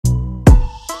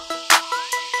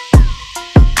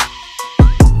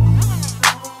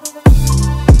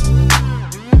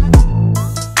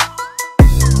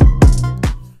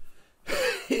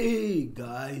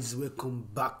welcome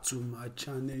back to my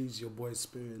channel. It's your boy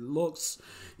Spirit Lux.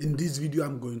 In this video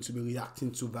I'm going to be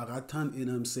reacting to Varatan and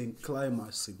I'm saying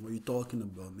Climax. What are you talking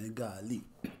about, Mega Ali?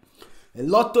 A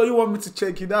lot of you want me to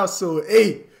check it out, so hey,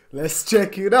 let's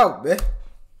check it out, man.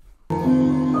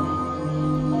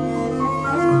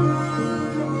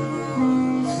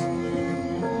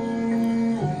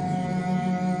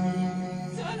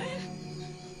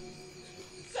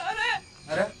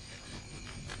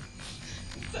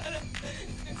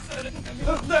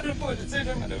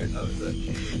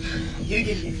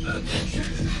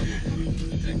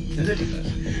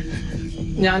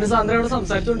 ഞാൻ സാന്ദ്രയോട്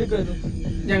സംസാരിച്ചോണ്ടിരിക്കുന്നു.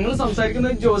 ഞങ്ങൾ സംസാരിക്കുന്ന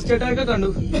ജോസ് ചേട്ടായൊക്കെ കണ്ടു.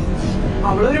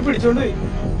 അവളൊരു പിടിച്ചോണ്ട് പോയി.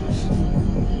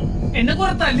 എന്നെ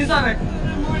കുറെ തല്ലി സാറേ.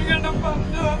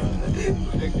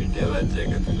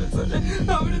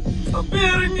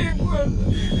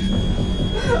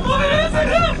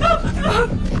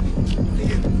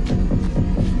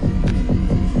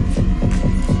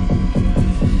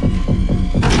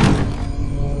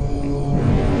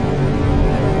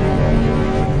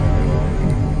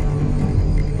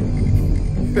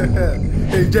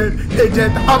 Hey,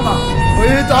 Jet Hammer, what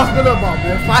are you talking about,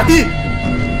 man? Fahid!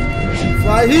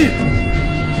 Fahid!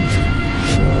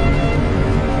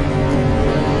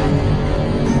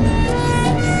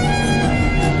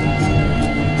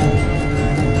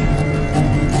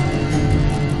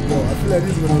 Yo, I feel like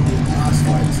this is gonna be a mass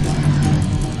fight.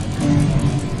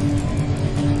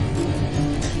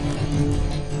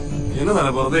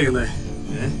 എന്നതാണ് പുറത്തേക്കുന്നേ?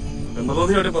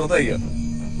 പെമ്പറോധിയോട്ട് പുറത്തേക്കുക.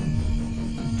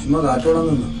 ചുമ്മാ കാട്ടോടാൻ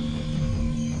നിന്നു.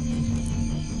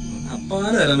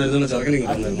 അപ്പാരാണ് മരുന്ന് ചെറുക്കനെ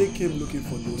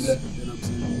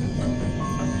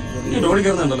ഡോളി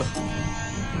കയറുന്നുണ്ടല്ലോ.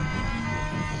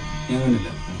 ഞാനില്ല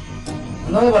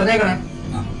എന്നാ പറഞ്ഞേക്കണേ.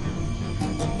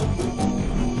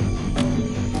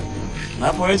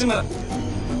 ഞാൻ പോയച്ചും വരാം.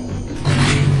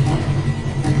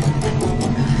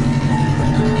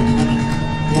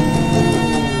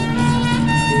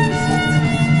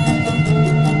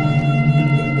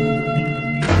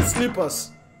 Sleepers.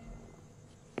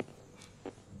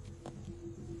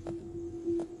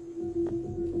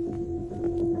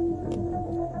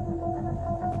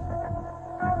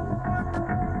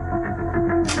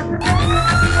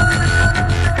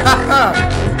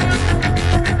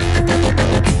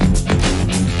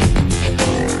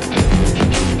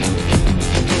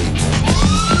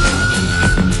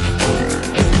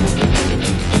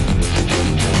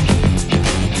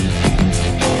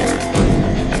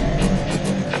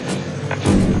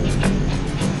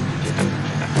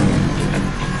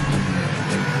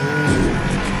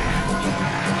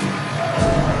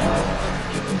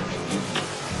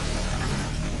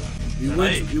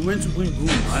 You went to bring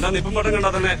goons. I don't even know what I'm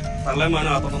saying. I don't know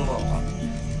what I'm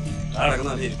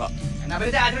saying.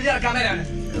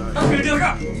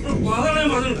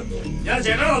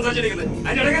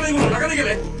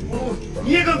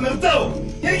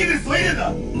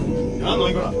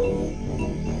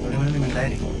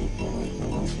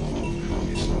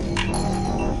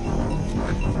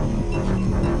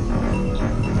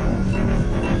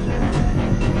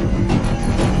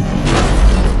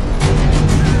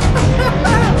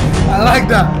 I like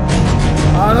that.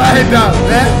 I like that,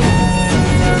 man.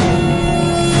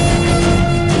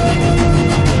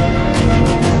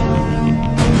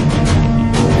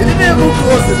 He didn't even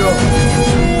close the door.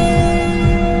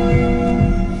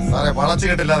 Sorry, വളച്ചു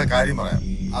കെട്ടില്ലാതെ കാര്യം പറയാം.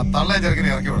 ആ തള്ളയെ ചെറുക്കിനെ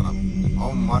ഇറക്കി വിടണം.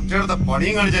 അവൻ മറ്റേടത്തെ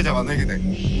പണിയും കാണിച്ചാ വന്നേക്കിട്ടേ.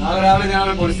 നാളെ രാവിലെ ഞാൻ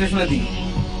പോലീസ് സ്റ്റേഷനിൽ എത്തി.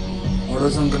 ഓരോ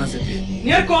ദിവസം തന്നെ സെറ്റ് ചെയ്യും. നീ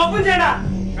ഒരു കോപ്പം ചെയ്യടാ.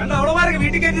 കണ്ട അവളമാരൊക്കെ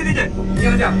വീട്ടിൽ കയറ്റിട്ട് നീ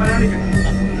അവന്റെ അപ്പനാണ്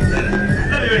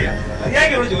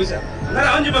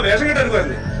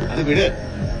അത് വിട്.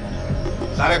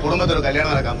 സാറെ കുടുംബത്തൊരു കല്യാണം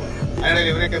നടക്കാൻ പോകും. അതിനിടയിൽ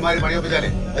ഇവരൊക്കെ മാറി പണിയൊപ്പിച്ചാലേ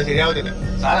അത് ശരിയാവത്തില്ല.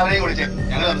 സാർ അവരെയും വിളിച്ചേ,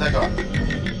 ഞങ്ങൾ സംസാരിച്ചോളാം.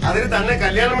 അതിന് തന്നെ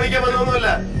കല്യാണം വിളിക്കാൻ വന്നൊന്നുമല്ല.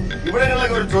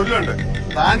 ഇവിടെങ്ങളിലൊക്കെ ഒരു ചൊല്ലുണ്ട്,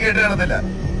 താൻ കേട്ട് കാണത്തില്ല.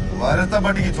 വരത്ത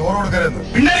പട്ടിക്ക് ചോറ് കൊടുക്കരുത്.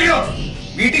 പിന്നോ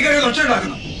വീട്ടിൽ കയറി ഒച്ച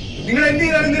ഉണ്ടാക്കുന്നു. നിങ്ങൾ എന്ത്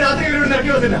ചെയ്താലും ഇന്ന് രാത്രി ഇവരോട്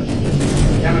ഇറക്കി വരത്തില്ല.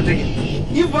 ഞാൻ ഒറ്റയ്ക്ക്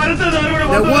ഈ വരത്ത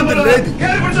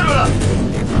കയറി പിടിച്ചോളാം.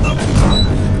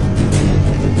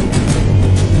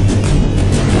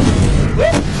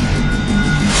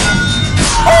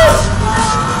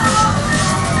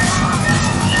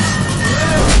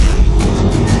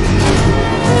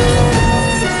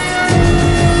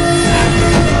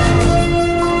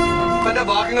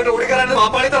 ബാക്കിങ്ങോട്ട് ഓടിക്കാനായിട്ട്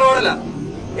മാപ്പാളി തറവാടല്ല.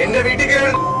 എന്റെ വീട്ടിൽ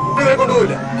കയറി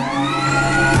കൊണ്ടുപോയില്ല.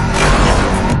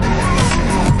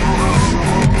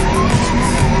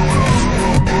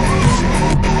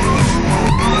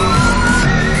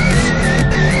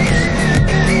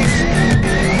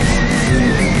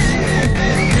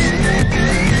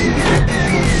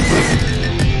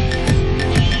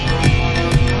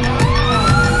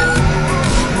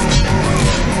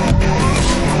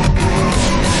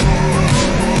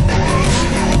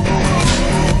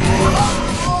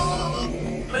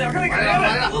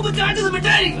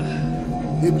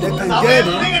 If they can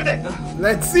get it,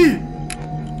 let's see.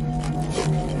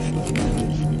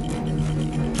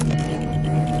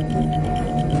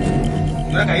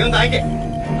 കൈയൊന്നും താങ്കേ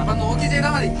അപ്പൊ നോക്കി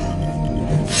ചെയ്താ മതി.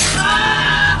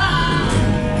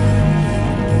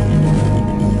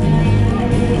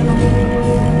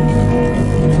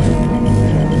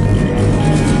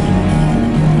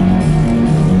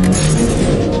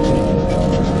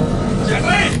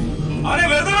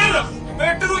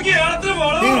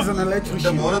 He's an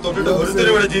electrician. മോനെ തൊട്ടിട്ട്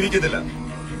ഒരുത്തരും ഇവിടെ ജീവിക്കത്തില്ല.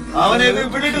 അവനെ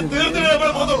വിട്ടിട്ട് തീർത്തിട്ട്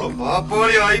നമ്മളെ പോകത്തുള്ളൂ.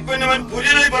 പാപ്പോളി അയ്പന്നവൻ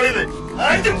പുലിയനായി പറയുന്നത്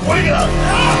ആയിട്ട് പൊളിക്കടാ.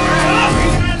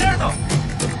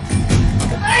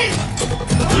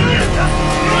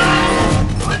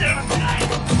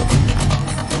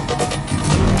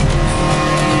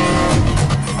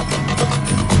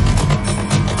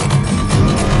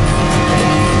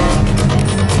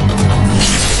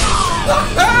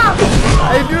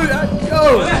 I do that. Yo.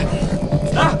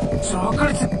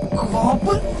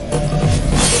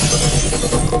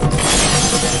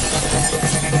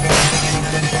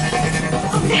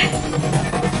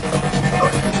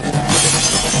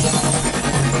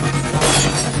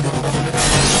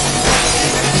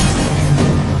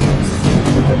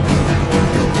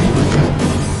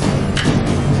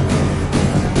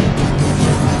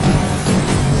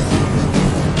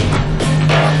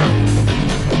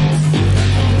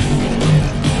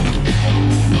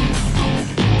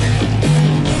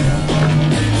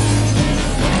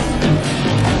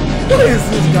 Who is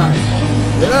this guy?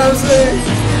 You know what I'm saying?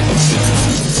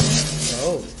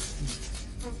 Oh.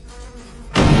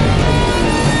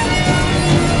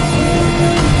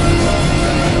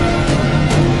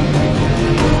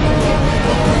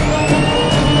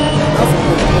 That's a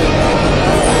good play.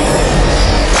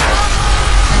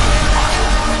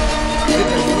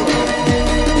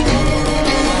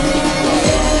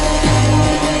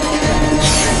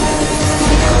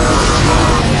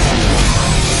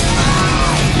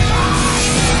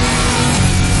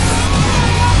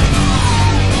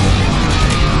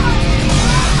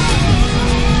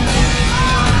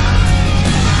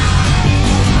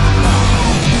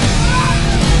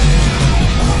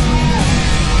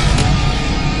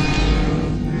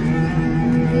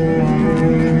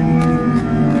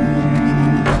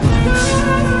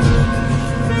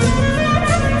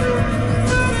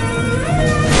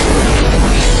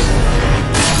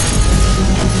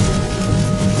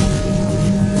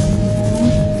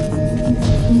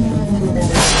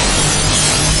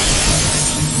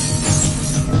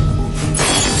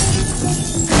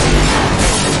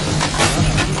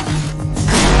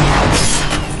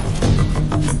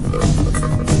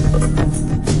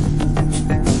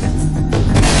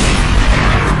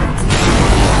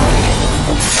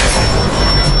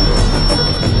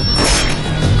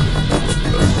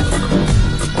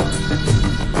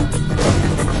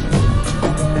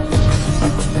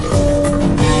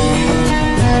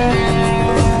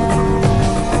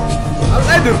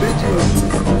 The visuals, you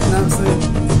know what I'm saying?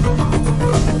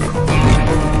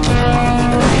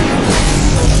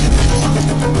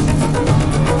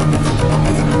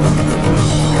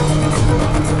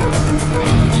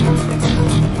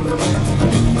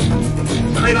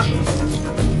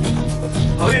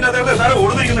 അവരിന്നത്തെ sir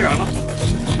ഓടുന്നിരിക്കുന്നത് കാണണം.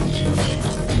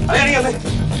 അതെയാണെങ്കിൽ അതെ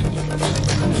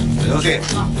ജോസേ,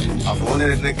 ആ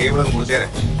ഫോണിൽ കേബിളൊന്ന് മുറിച്ചേരെ.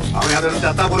 അവൻ അതെടുത്ത്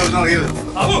ചത്താ പോലെ ഒന്നും അറിയരുത്.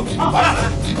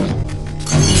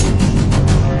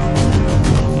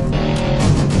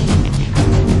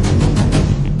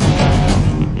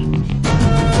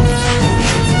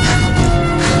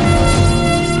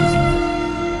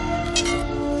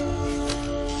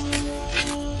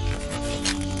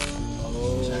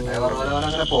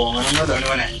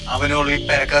 പോകണമെന്നോനെ അവനോട് ഈ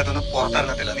പെരക്കകത്തൊന്നും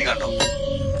പുറത്തിറങ്ങത്തില്ല. നീ കണ്ടോ?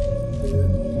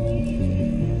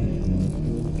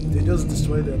 They just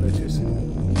destroy the electricity.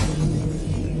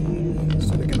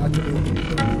 So they can actually...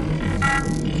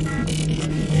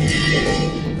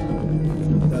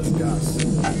 That's gas.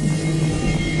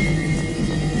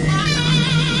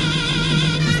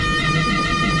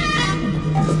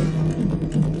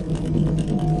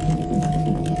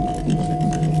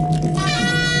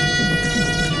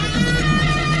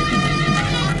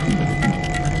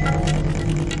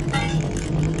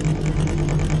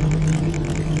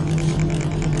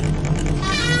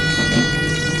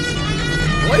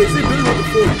 What is he doing with the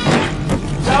food?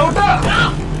 Shout out!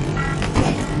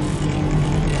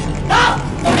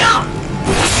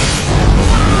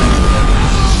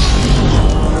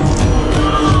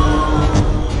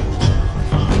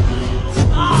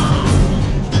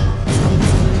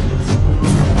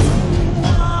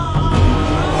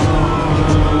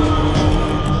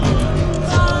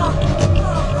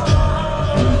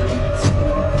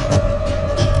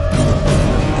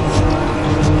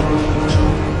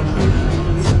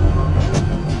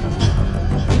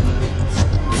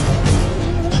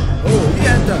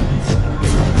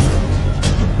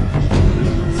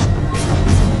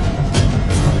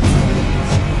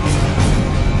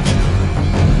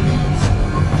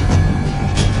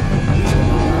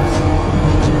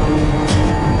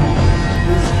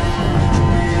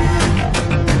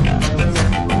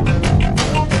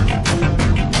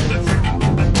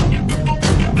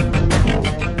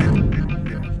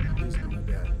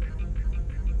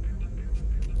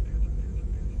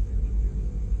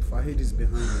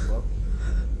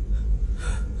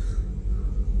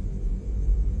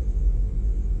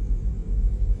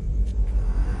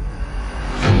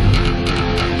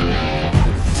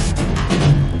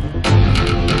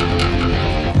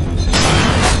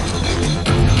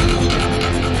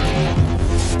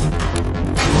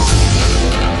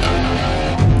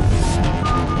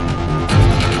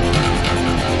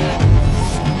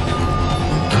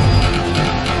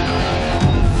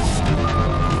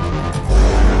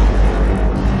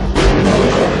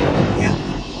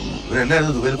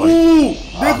 എന്തായിരുന്നു ദുബൈയിൽ പണി? Ooh,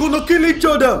 they're gonna kill each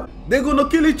other. They're gonna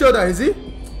kill each other, is it?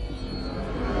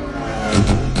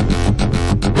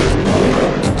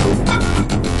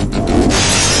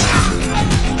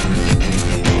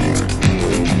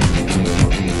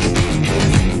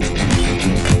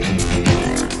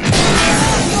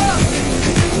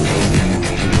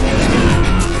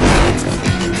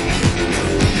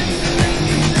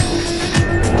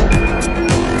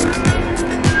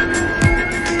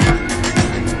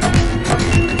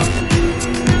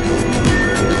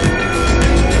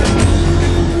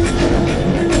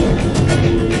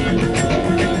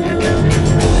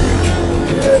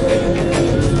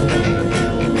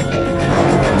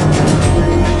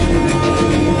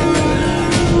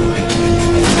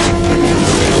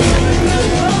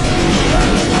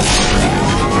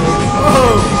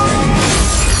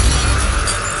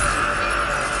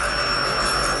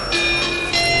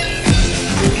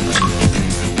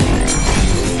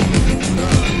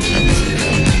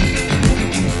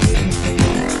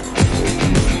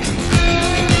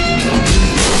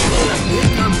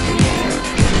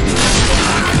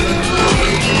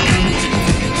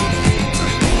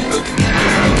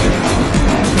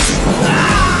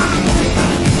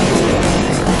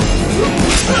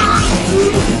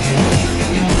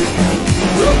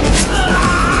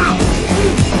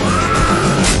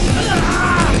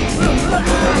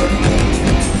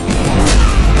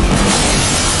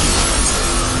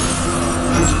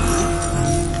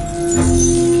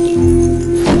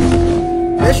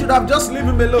 They should have just leave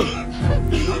him alone.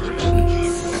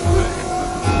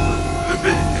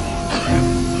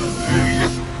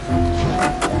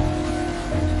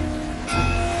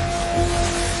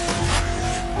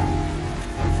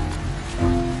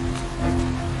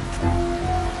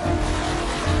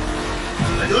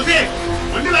 Josy,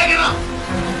 വണ്ടി വേഗം.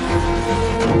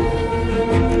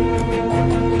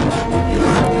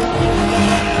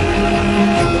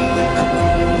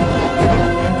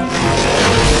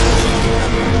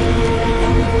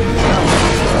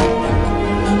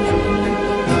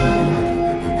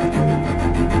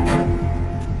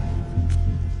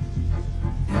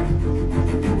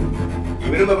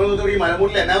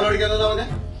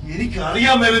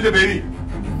 എനിക്കറിയാം മേലിന്റെ പേര്.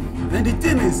 And the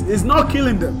thing is, he's not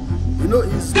killing them. You know,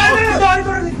 he's not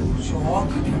killing.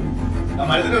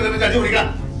 മരത്തിന്റെ ഉള്ളിൽ അടി പിടിക്കാം.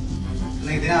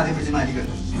 ഇതിനെ ആദ്യം പിടിച്ച്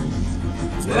മാറ്റിക്കണ്ടു.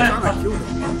 He's not trying to kill them.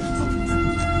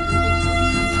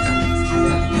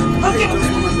 They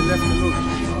just want to be left alone.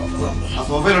 ആ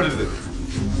സോഫയിലോട്ടിരുത്.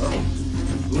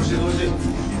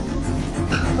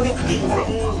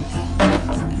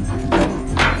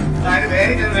 വേറെ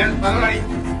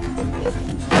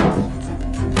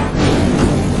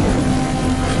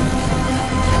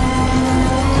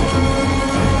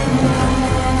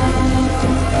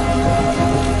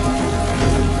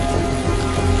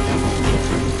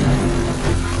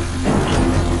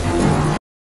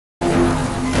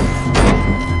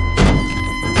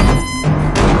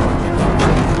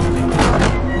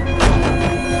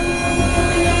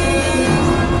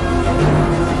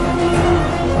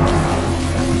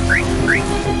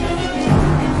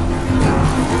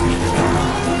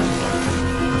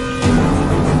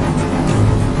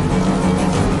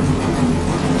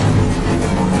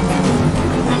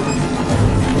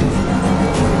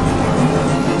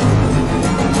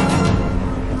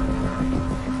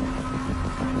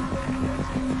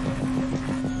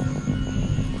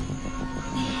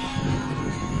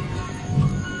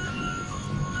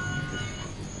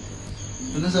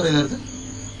എന്നാ സാറേ നേരത്തെ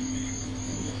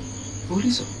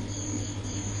പോലീസോ?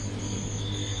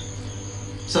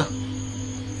 സാർ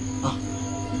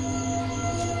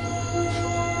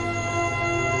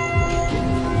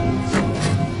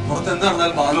പുറത്ത്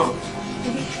എന്താണെന്നാലും പാലോ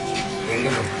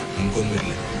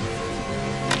നമുക്കൊന്നുമില്ല.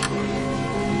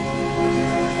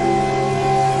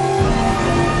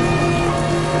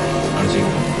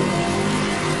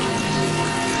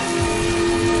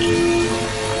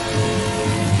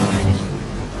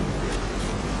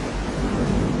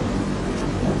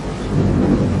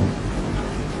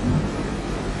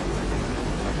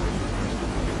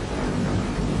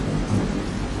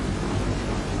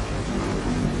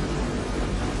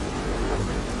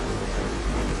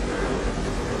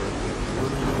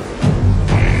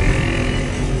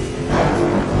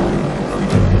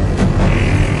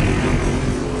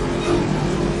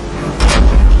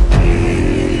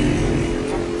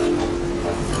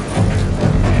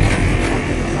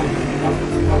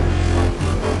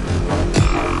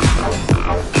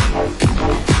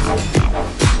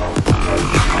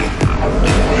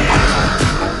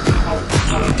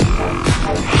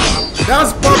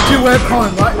 That's PUBG weapon,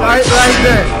 right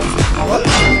there.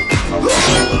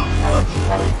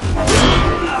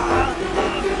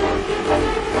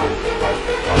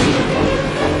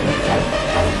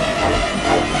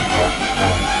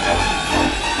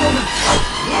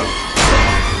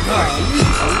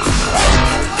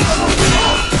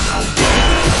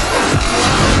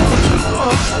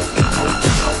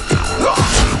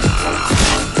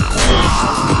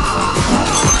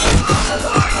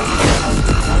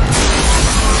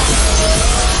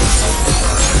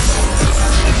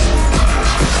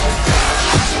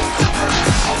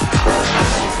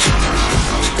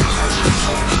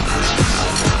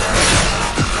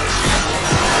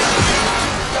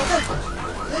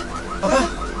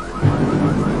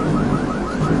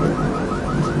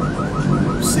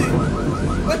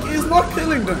 Like, he's not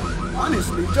killing them.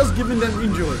 Honestly, just giving them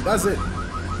injury. That's it.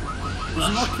 He's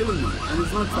not killing them, and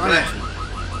he's not trying to.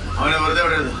 അവനെ വെറുതെ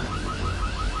വിടരുത്.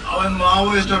 അവൻ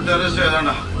മാവോയിസ്റ്റോ ടെററിസ്റ്റോ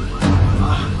ഏതാണ്ടാ.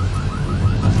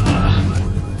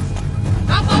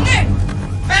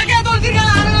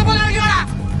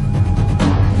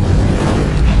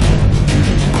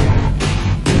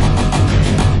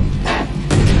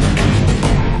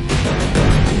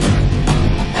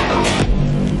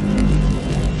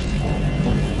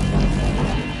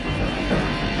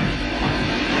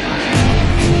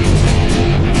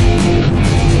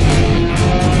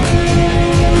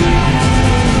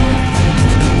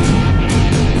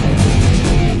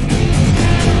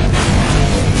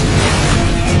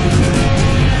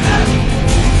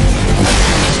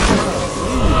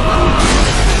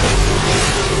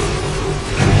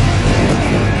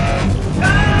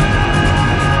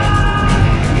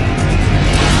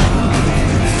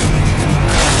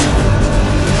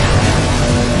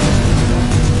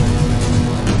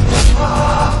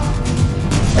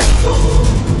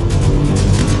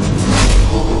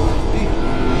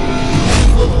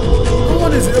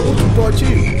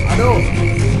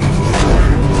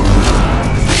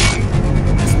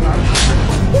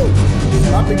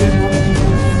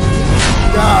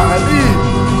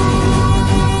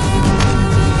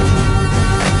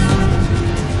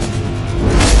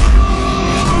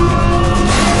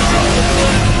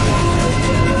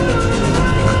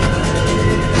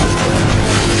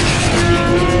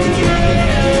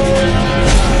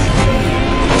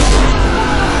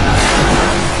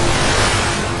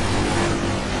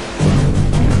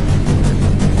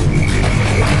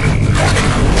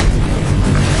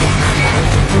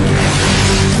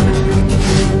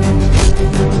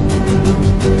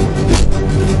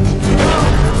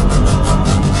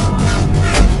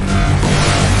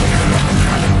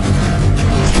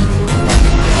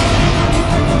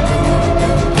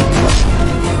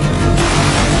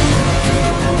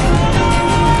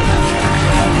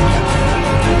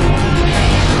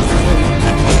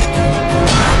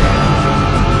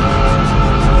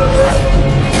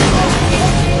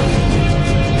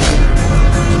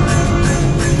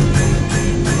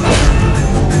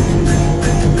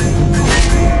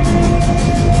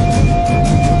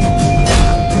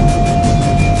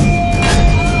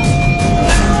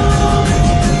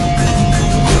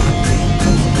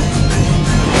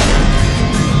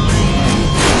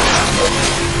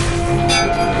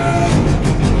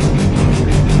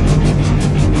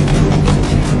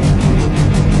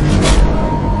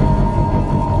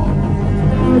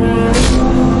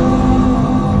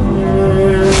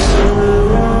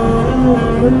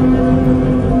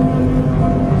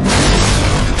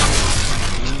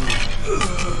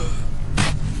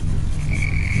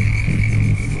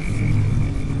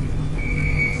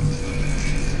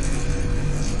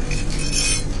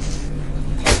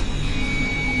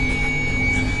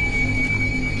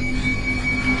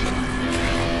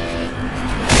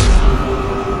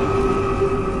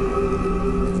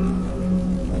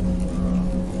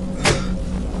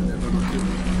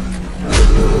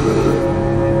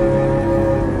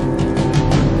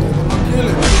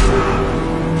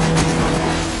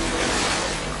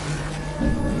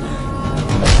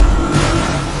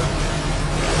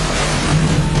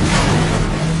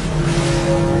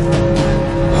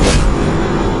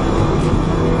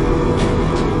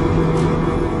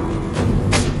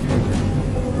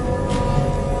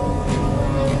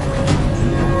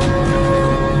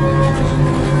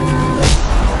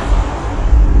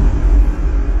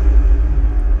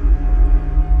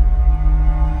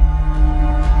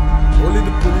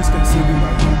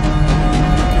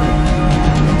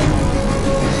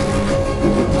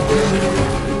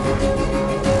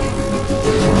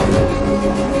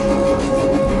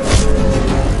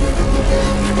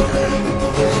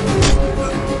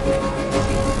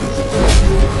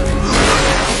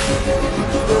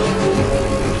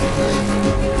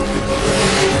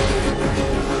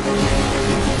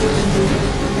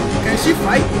 she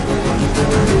fight?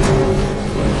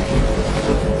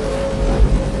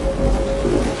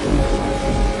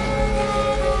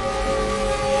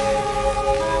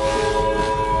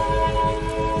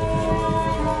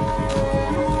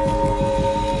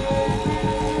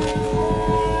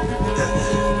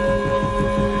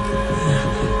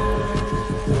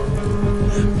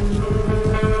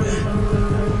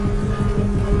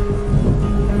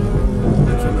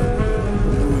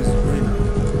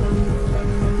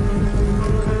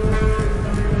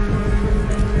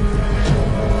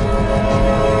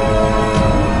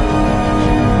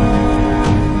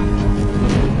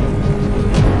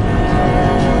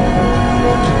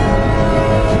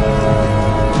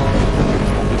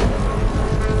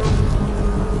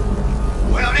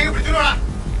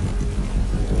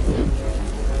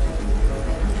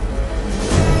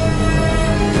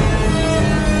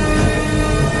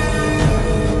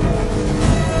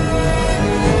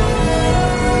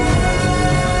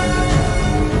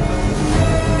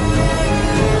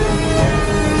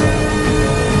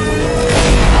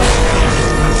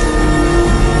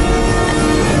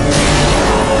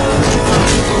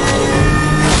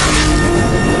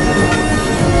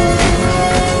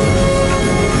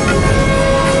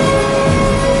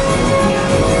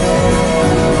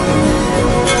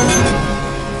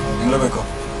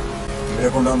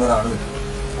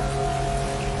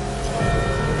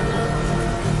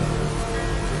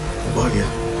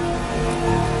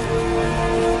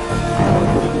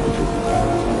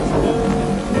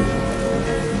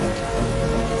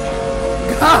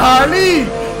 golly.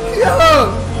 Yo.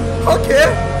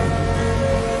 Okay.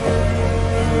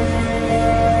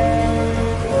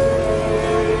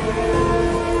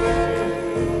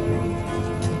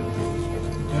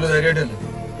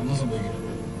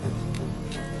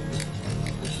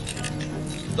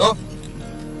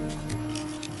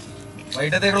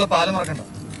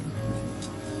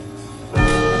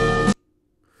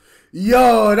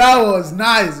 Yo, that was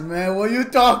nice, man. What you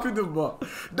talking about?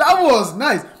 That was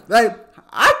nice. Like,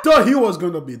 I thought he was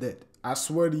gonna be dead. I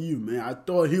swear to you, man. I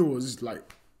thought he was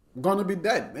like gonna be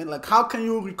dead, man. Like, how can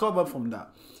you recover from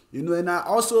that? You know, and I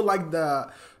also like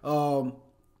the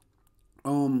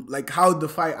like how the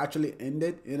fight actually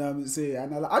ended, you know what I'm saying?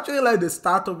 And I actually like the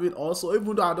start of it also,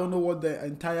 even though I don't know what the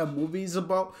entire movie is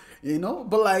about, you know,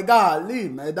 but like, golly,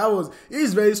 man,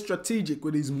 he's very strategic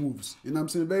with his moves, you know what I'm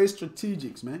saying? Very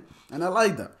strategic, man, and I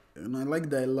like that, and I like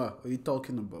that a lot. What are you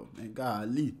talking about, man?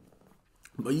 Golly.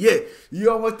 But yeah, you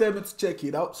almost tell me to check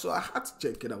it out, so I had to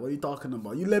check it out. What are you talking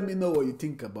about? You let me know what you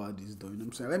think about this, though. You know what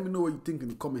I'm saying? Let me know what you think in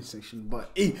the comment section.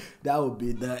 But hey, that will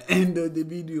be the end of the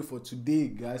video for today,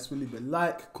 guys. Leave a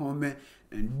like, comment,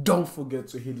 and don't forget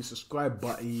to hit the subscribe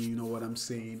button. You know what I'm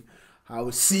saying? I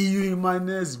will see you in my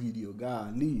next video.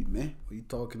 Golly, man. What are you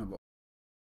talking about?